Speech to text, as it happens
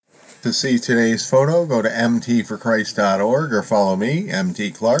To see today's photo, go to mtforchrist.org or follow me,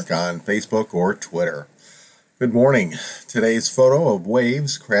 MT Clark, on Facebook or Twitter. Good morning. Today's photo of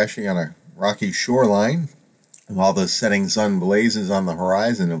waves crashing on a rocky shoreline while the setting sun blazes on the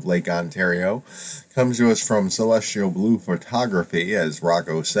horizon of Lake Ontario comes to us from Celestial Blue Photography, as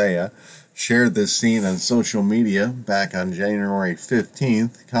Rocco Saya shared this scene on social media back on January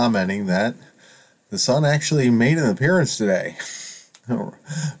 15th, commenting that the sun actually made an appearance today.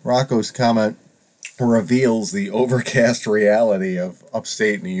 Rocco's comment reveals the overcast reality of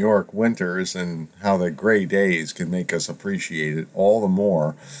upstate New York winters and how the gray days can make us appreciate it all the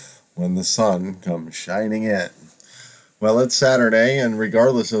more when the sun comes shining in. Well, it's Saturday, and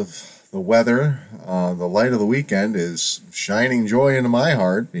regardless of the weather, the light of the weekend is shining joy into my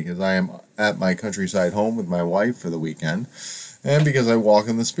heart because I am at my countryside home with my wife for the weekend, and because I walk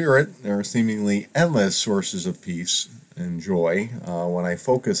in the Spirit. There are seemingly endless sources of peace and joy when I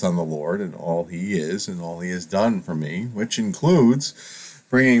focus on the Lord and all He is and all He has done for me, which includes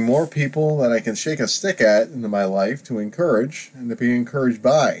bringing more people that I can shake a stick at into my life to encourage and to be encouraged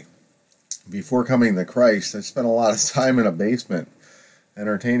by. Before coming to Christ, I spent a lot of time in a basement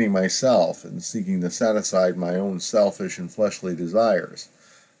entertaining myself and seeking to satisfy my own selfish and fleshly desires.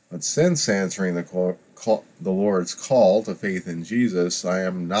 But since answering the Lord's call to faith in Jesus, I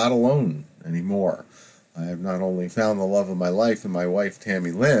am not alone anymore. I have not only found the love of my life in my wife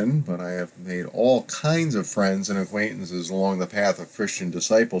Tammy Lynn, but I have made all kinds of friends and acquaintances along the path of Christian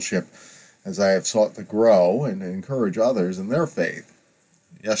discipleship as I have sought to grow and encourage others in their faith.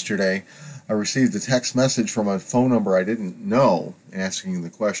 Yesterday, I received a text message from a phone number I didn't know asking the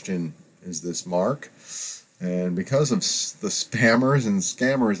question, "Is this Mark?" And because of the spammers and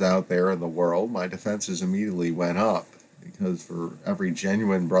scammers out there in the world, my defenses immediately went up. Because for every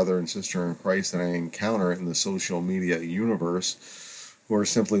genuine brother and sister in Christ that I encounter in the social media universe who are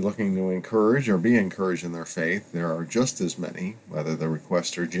simply looking to encourage or be encouraged in their faith, there are just as many, whether the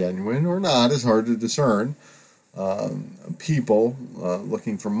requests are genuine or not is hard to discern, people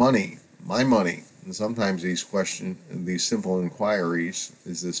looking for money, my money. And sometimes these simple inquiries,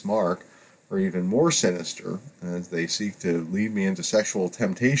 "Is this Mark?" are even more sinister as they seek to lead me into sexual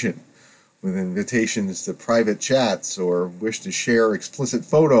temptation with invitations to private chats or wish to share explicit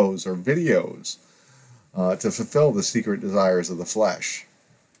photos or videos to fulfill the secret desires of the flesh.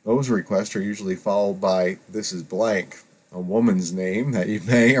 Those requests are usually followed by, "This is blank," a woman's name that you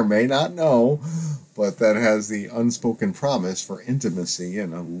may or may not know, but that has the unspoken promise for intimacy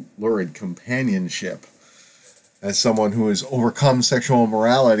and a lurid companionship. As someone who has overcome sexual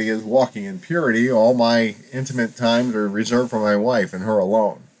immorality as walking in purity, all my intimate times are reserved for my wife and her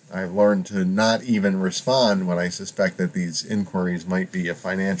alone. I've learned to not even respond when I suspect that these inquiries might be a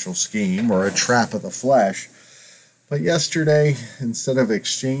financial scheme or a trap of the flesh. But yesterday, instead of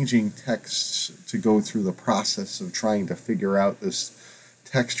exchanging texts to go through the process of trying to figure out this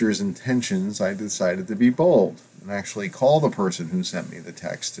texter's intentions, I decided to be bold and actually call the person who sent me the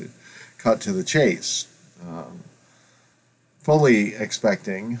text to cut to the chase, fully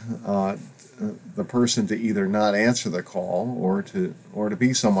expecting the person to either not answer the call or to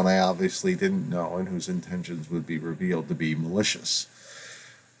be someone I obviously didn't know and whose intentions would be revealed to be malicious.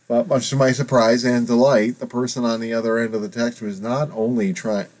 But much to my surprise and delight, the person on the other end of the text was not only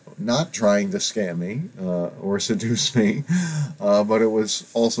not trying to scam me or seduce me, but it was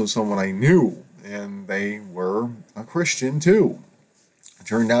also someone I knew, and they were a Christian too. It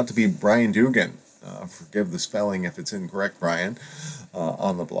turned out to be Brian Dugan. Forgive the spelling if it's incorrect, Brian,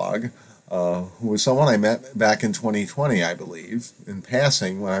 on the blog. Who was someone I met back in 2020, I believe, in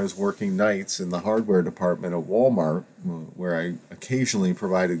passing when I was working nights in the hardware department of Walmart, where I occasionally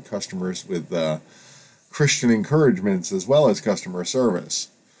provided customers with Christian encouragements as well as customer service.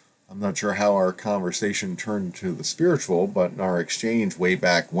 I'm not sure how our conversation turned to the spiritual, but in our exchange way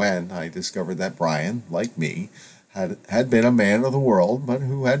back when, I discovered that Brian, like me, had been a man of the world, but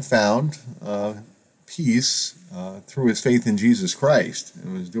who had found peace through his faith in Jesus Christ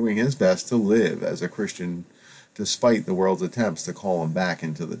and was doing his best to live as a Christian despite the world's attempts to call him back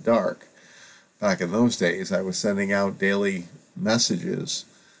into the dark. Back in those days, I was sending out daily messages,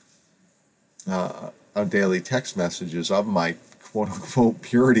 daily text messages of my quote-unquote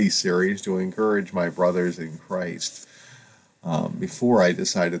purity series to encourage my brothers in Christ before I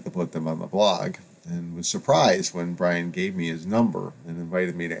decided to put them on the blog, and was surprised when Brian gave me his number and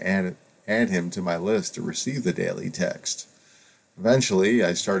invited me to add him to my list to receive the daily text. Eventually,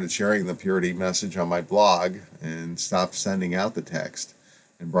 I started sharing the purity message on my blog and stopped sending out the text,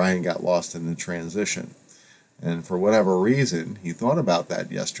 and Brian got lost in the transition. And for whatever reason, he thought about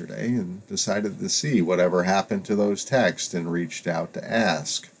that yesterday and decided to see whatever happened to those texts and reached out to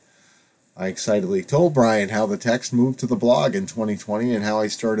ask. I excitedly told Brian how the text moved to the blog in 2020 and how I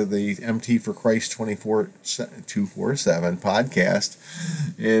started the MT for Christ 247 podcast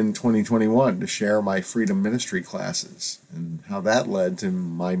in 2021 to share my Freedom Ministry classes, and how that led to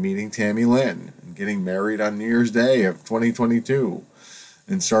my meeting Tammy Lynn and getting married on New Year's Day of 2022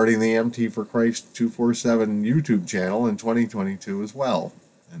 and starting the MT for Christ 247 YouTube channel in 2022 as well,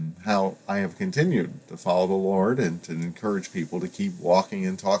 and how I have continued to follow the Lord and to encourage people to keep walking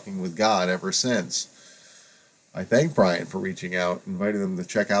and talking with God ever since. I thank Brian for reaching out, inviting them to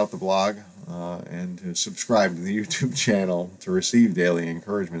check out the blog and to subscribe to the YouTube channel to receive daily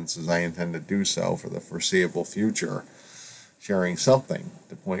encouragements, as I intend to do so for the foreseeable future, sharing something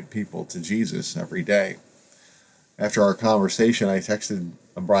to point people to Jesus every day. After our conversation, I texted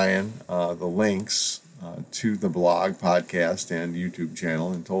Brian the links to the blog, podcast, and YouTube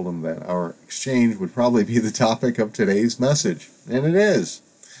channel, and told him that our exchange would probably be the topic of today's message, and it is.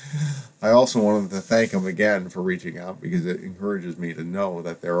 I also wanted to thank him again for reaching out, because it encourages me to know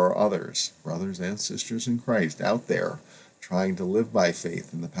that there are others, brothers and sisters in Christ, out there trying to live by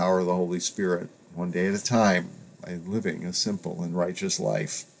faith in the power of the Holy Spirit, one day at a time, by living a simple and righteous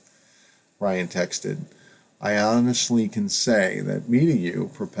life. Brian texted, "I honestly can say that meeting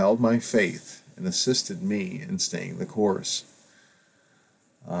you propelled my faith and assisted me in staying the course.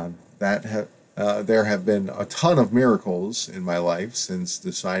 There have been a ton of miracles in my life since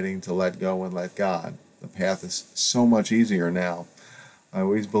deciding to let go and let God. The path is so much easier now. I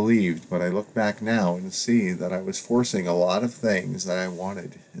always believed, but I look back now and see that I was forcing a lot of things that I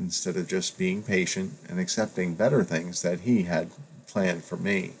wanted instead of just being patient and accepting better things that He had planned for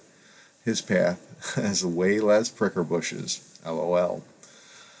me. His path has way less pricker bushes. LOL."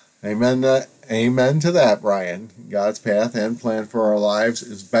 Amen to that, Brian. God's path and plan for our lives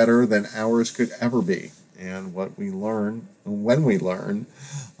is better than ours could ever be. And when we learn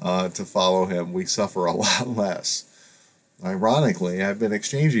to follow Him, we suffer a lot less. Ironically, I've been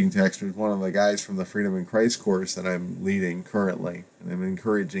exchanging texts with one of the guys from the Freedom in Christ course that I'm leading currently, and I'm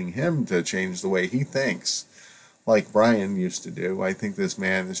encouraging him to change the way he thinks. Like Brian used to do, I think this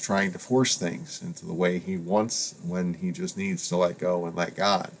man is trying to force things into the way he wants when he just needs to let go and let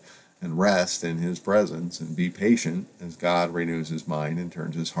God and rest in His presence and be patient as God renews his mind and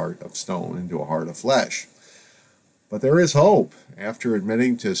turns his heart of stone into a heart of flesh. But there is hope. After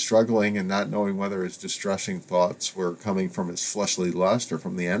admitting to struggling and not knowing whether his distressing thoughts were coming from his fleshly lust or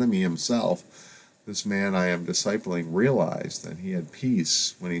from the enemy himself, this man I am discipling realized that he had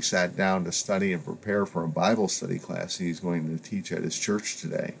peace when he sat down to study and prepare for a Bible study class he's going to teach at his church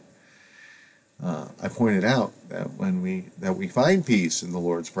today. I pointed out that we find peace in the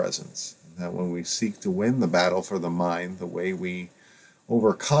Lord's presence, that when we seek to win the battle for the mind, the way we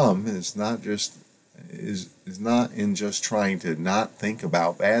overcome is not in just trying to not think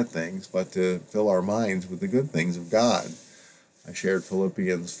about bad things, but to fill our minds with the good things of God. I shared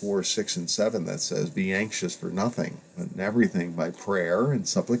Philippians 4, 6, and 7 that says, "Be anxious for nothing, but in everything by prayer and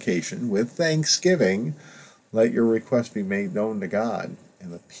supplication with thanksgiving, let your requests be made known to God.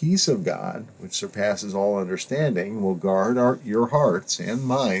 And the peace of God, which surpasses all understanding, will guard your hearts and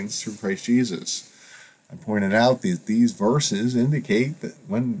minds through Christ Jesus." I pointed out that these verses indicate that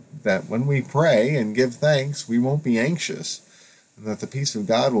when we pray and give thanks, we won't be anxious, and that the peace of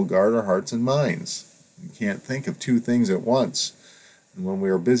God will guard our hearts and minds. We can't think of two things at once. And when we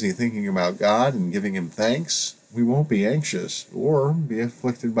are busy thinking about God and giving Him thanks, we won't be anxious or be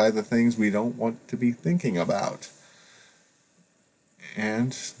afflicted by the things we don't want to be thinking about.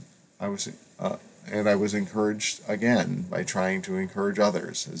 And I was encouraged again by trying to encourage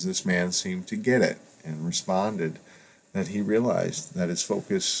others, as this man seemed to get it and responded that he realized that his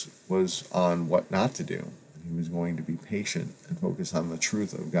focus was on what not to do. He was going to be patient and focus on the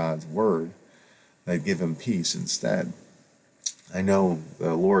truth of God's Word that give him peace instead. I know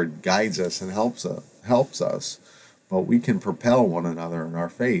the Lord guides us and helps us, but we can propel one another in our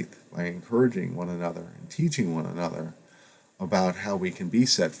faith by encouraging one another and teaching one another about how we can be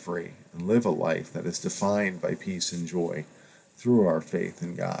set free and live a life that is defined by peace and joy through our faith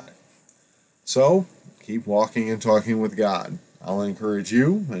in God. So, keep walking and talking with God. I'll encourage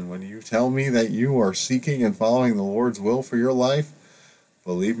you, and when you tell me that you are seeking and following the Lord's will for your life,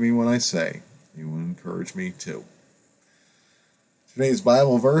 believe me when I say, you will encourage me too. Today's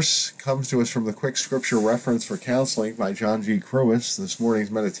Bible verse comes to us from the Quick Scripture Reference for Counseling by John G. Crewis. This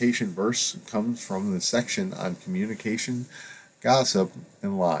morning's meditation verse comes from the section on communication, gossip,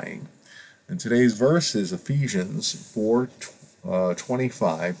 and lying. And today's verse is Ephesians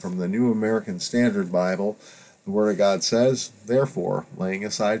 4:25 from the New American Standard Bible. The Word of God says, "Therefore, laying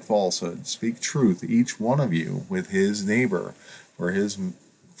aside falsehood, speak truth, each one of you, with his neighbor, for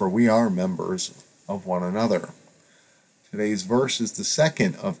for we are members of one another. Today's verse is the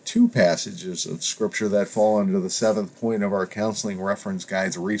second of two passages of Scripture that fall under the seventh point of our Counseling Reference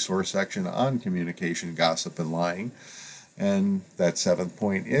Guide's resource section on communication, gossip, and lying. And that seventh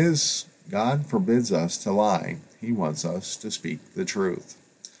point is, God forbids us to lie. He wants us to speak the truth.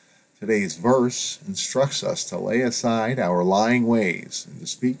 Today's verse instructs us to lay aside our lying ways and to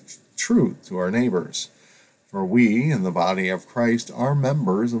speak truth to our neighbors. For we, in the body of Christ, are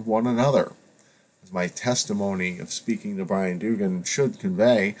members of one another. As my testimony of speaking to Brian Dugan should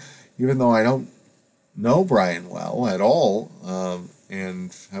convey, even though I don't know Brian well at all,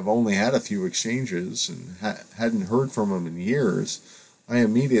 and have only had a few exchanges and hadn't heard from him in years, I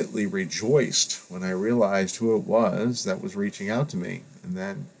immediately rejoiced when I realized who it was that was reaching out to me, and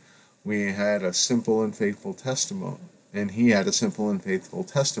then we had a simple and faithful testimony, and he had a simple and faithful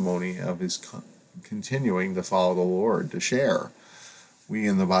testimony of his continuing to follow the Lord, to share. We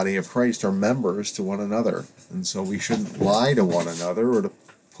in the body of Christ are members to one another, and so we shouldn't lie to one another or to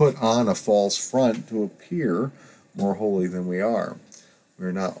put on a false front to appear more holy than we are.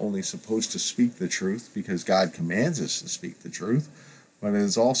 We're not only supposed to speak the truth because God commands us to speak the truth, but it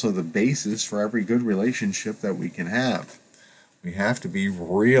is also the basis for every good relationship that we can have. We have to be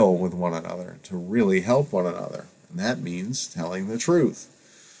real with one another to really help one another, and that means telling the truth.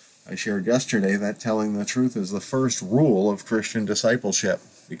 I shared yesterday that telling the truth is the first rule of Christian discipleship,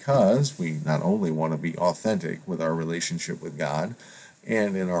 because we not only want to be authentic with our relationship with God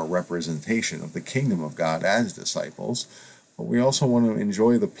and in our representation of the kingdom of God as disciples, but we also want to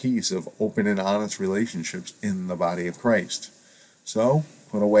enjoy the peace of open and honest relationships in the body of Christ. So,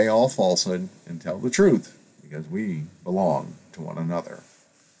 put away all falsehood and tell the truth, because we belong to one another.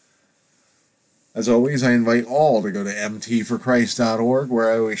 As always, I invite all to go to mtforchrist.org, where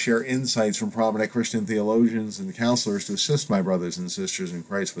I always share insights from prominent Christian theologians and counselors to assist my brothers and sisters in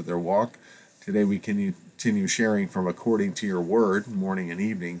Christ with their walk. Today we continue sharing from According to Your Word, morning and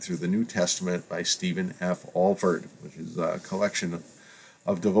evening, through the New Testament by Stephen F. Alford, which is a collection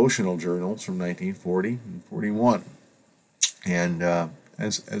of devotional journals from 1940 and 41. And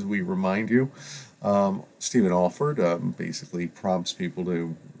as we remind you, Stephen Alford basically prompts people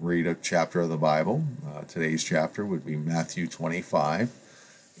to read a chapter of the Bible. Today's chapter would be Matthew 25.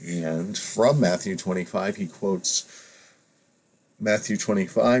 And from Matthew 25, he quotes Matthew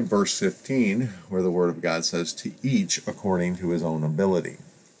 25, verse 15, where the Word of God says, "To each according to his own ability."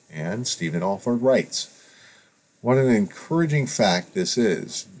 And Stephen Alford writes, "What an encouraging fact this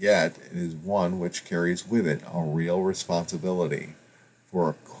is, yet it is one which carries with it a real responsibility.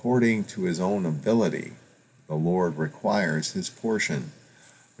 For according to his own ability, the Lord requires his portion.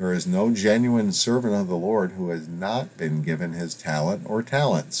 There is no genuine servant of the Lord who has not been given his talent or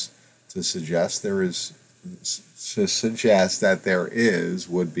talents. To suggest that there is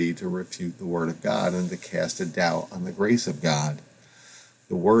would be to refute the word of God and to cast a doubt on the grace of God.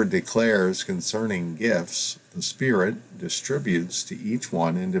 The word declares concerning gifts, the Spirit distributes to each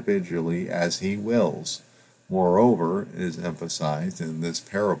one individually as he wills. Moreover, it is emphasized in this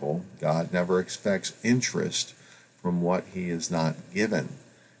parable, God never expects interest from what he is not given.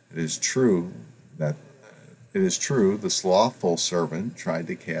 It is true the slothful servant tried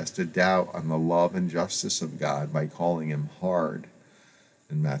to cast a doubt on the love and justice of God by calling him hard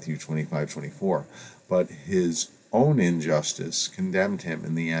in Matthew 25:24, but his own injustice condemned him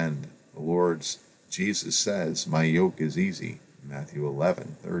in the end. The Lord Jesus says, "My yoke is easy," Matthew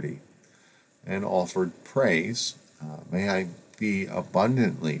 11:30. And Alford prays, "May I be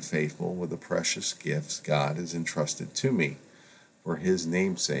abundantly faithful with the precious gifts God has entrusted to me. For his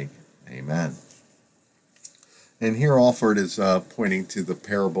name's sake, amen." And here Alford is pointing to the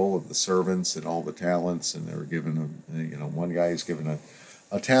parable of the servants and all the talents, and they're given one guy is given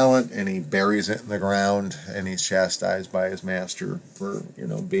a talent and he buries it in the ground, and he's chastised by his master for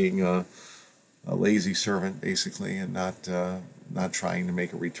being a lazy servant basically, and not trying to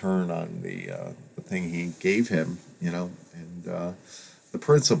make a return on the thing he gave him, and the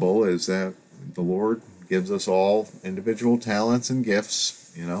principle is that the Lord gives us all individual talents and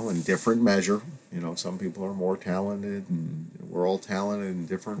gifts, in different measure. Some people are more talented, and we're all talented in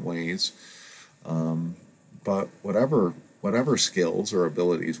different ways. But whatever skills or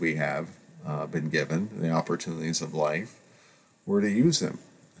abilities we have been given, the opportunities of life, we're to use them.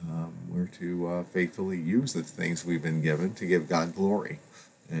 We're to faithfully use the things we've been given to give God glory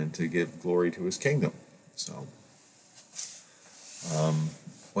and to give glory to his kingdom. So,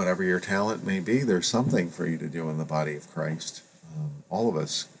 whatever your talent may be, there's something for you to do in the body of Christ. All of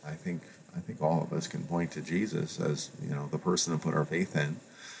us, I think all of us can point to Jesus as, the person to put our faith in.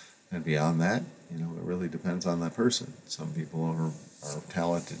 And beyond that, it really depends on that person. Some people are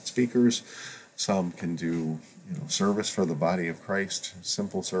talented speakers. Some can do, service for the body of Christ,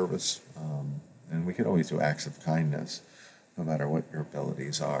 simple service. And we can always do acts of kindness, no matter what your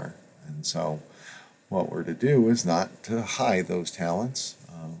abilities are. And so what we're to do is not to hide those talents,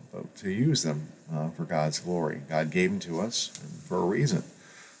 but to use them for God's glory. God gave them to us for a reason.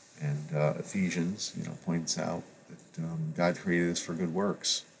 And Ephesians, points out that God created us for good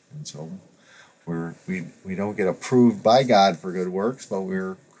works. And so we don't get approved by God for good works, but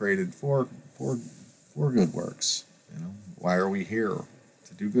we're created for good works. Why are we here?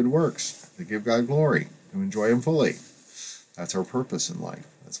 To do good works, to give God glory, to enjoy Him fully. That's our purpose in life.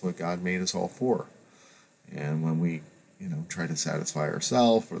 That's what God made us all for. And when we, try to satisfy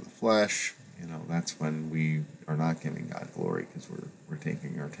ourselves or the flesh, that's when we are not giving God glory, because we're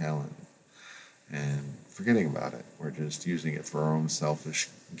taking our talent and forgetting about it. We're just using it for our own selfish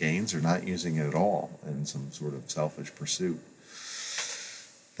gains, or not using it at all in some sort of selfish pursuit.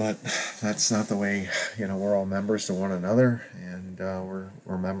 But that's not the way. We're all members to one another, and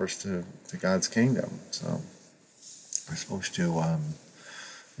we're members to God's kingdom. So we're supposed to,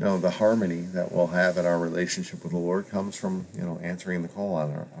 the harmony that we'll have in our relationship with the Lord comes from, answering the call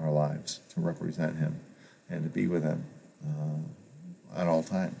on our lives to represent Him and to be with Him at all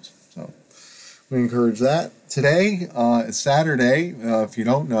times. So we encourage that. Today is Saturday. If you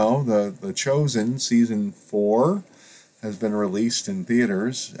don't know, the Chosen Season 4 has been released in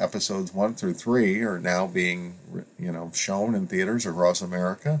theaters. Episodes 1 through 3 are now being, shown in theaters across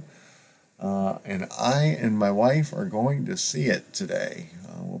America. And I and my wife are going to see it today.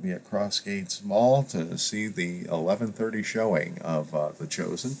 We'll be at Crossgates Mall to see the 11:30 showing of The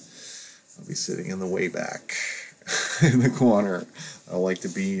Chosen. I'll be sitting in the way back in the corner. I like to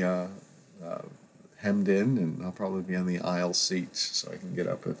be hemmed in, and I'll probably be on the aisle seat so I can get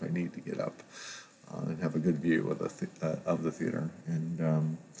up if I need to get up and have a good view of the theater.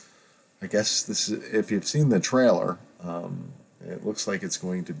 And I guess this is, if you've seen the trailer, it looks like it's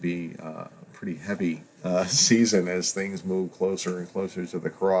going to be a pretty heavy season as things move closer and closer to the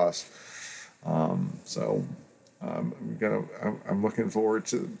cross. So I'm looking forward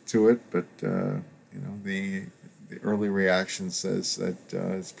to it, but the early reaction says that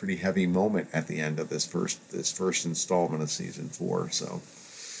it's a pretty heavy moment at the end of this first installment of season 4. So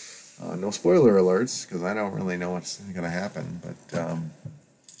no spoiler alerts, because I don't really know what's going to happen, but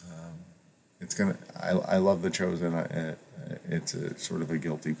it's gonna. I love The Chosen. It's a sort of a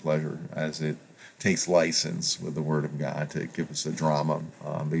guilty pleasure, as it takes license with the Word of God to give us a drama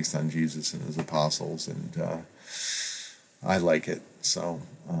based on Jesus and His apostles, and I like it. So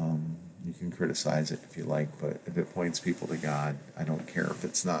you can criticize it if you like, but if it points people to God, I don't care if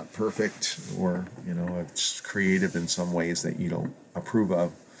it's not perfect, or it's creative in some ways that you don't approve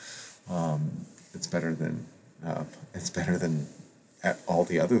of. It's better than all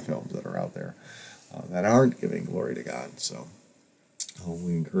the other films that are out there that aren't giving glory to God. So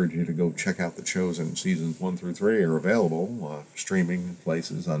we encourage you to go check out The Chosen. Seasons 1 through 3 are available streaming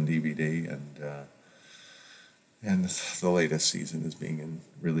places on DVD, and the latest season is being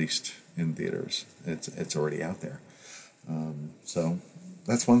released in theaters. It's already out there. So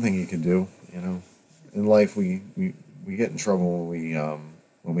that's one thing you can do. In life we get in trouble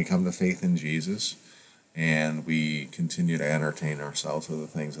when we come to faith in Jesus, and we continue to entertain ourselves with the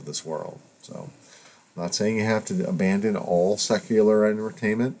things of this world. So I'm not saying you have to abandon all secular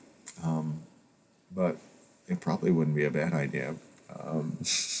entertainment, but it probably wouldn't be a bad idea.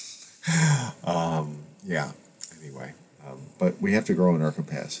 Yeah, anyway. But we have to grow in our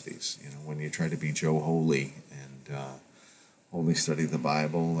capacities. When you try to be Joe Holy and only study the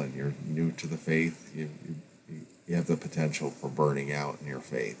Bible, and you're new to the faith, you have the potential for burning out in your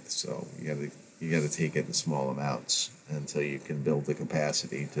faith. So you got to take it in small amounts until you can build the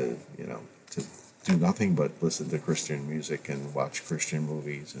capacity to do nothing but listen to Christian music and watch Christian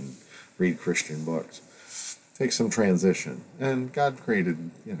movies and read Christian books. Take some transition, and God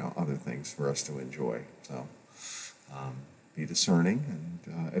created other things for us to enjoy. So be discerning,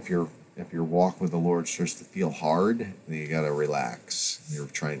 and if your walk with the Lord starts to feel hard, then you got to relax. You're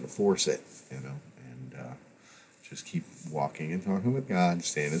trying to force it, and just keep walking and talking with God,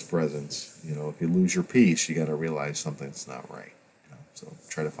 stay in His presence. If you lose your peace, you got to realize something's not right. So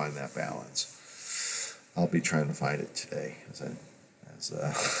try to find that balance. I'll be trying to find it today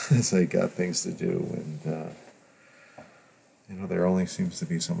as I got things to do, and there only seems to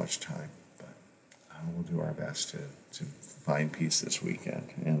be so much time, but we'll do our best to find peace this weekend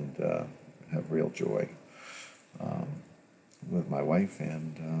and have real joy with my wife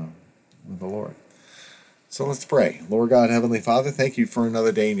and with the Lord. So let's pray. Lord God, Heavenly Father, thank you for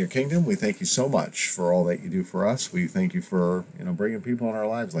another day in your kingdom. We thank you so much for all that you do for us. We thank you for bringing people in our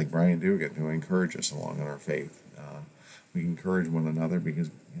lives like Brian Dugan to encourage us along in our faith. We encourage one another because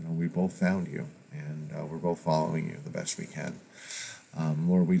we both found you and we're both following you the best we can.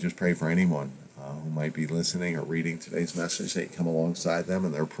 Lord, we just pray for anyone who might be listening or reading today's message that you come alongside them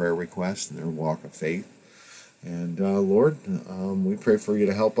in their prayer requests and their walk of faith. And Lord, we pray for you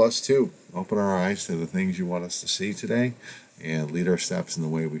to help us too. Open our eyes to the things you want us to see today and lead our steps in the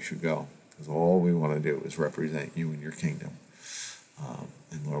way we should go. Because all we want to do is represent you and your kingdom.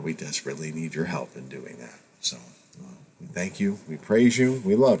 And Lord, we desperately need your help in doing that. So we thank you, we praise you,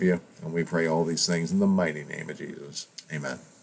 we love you, and we pray all these things in the mighty name of Jesus. Amen.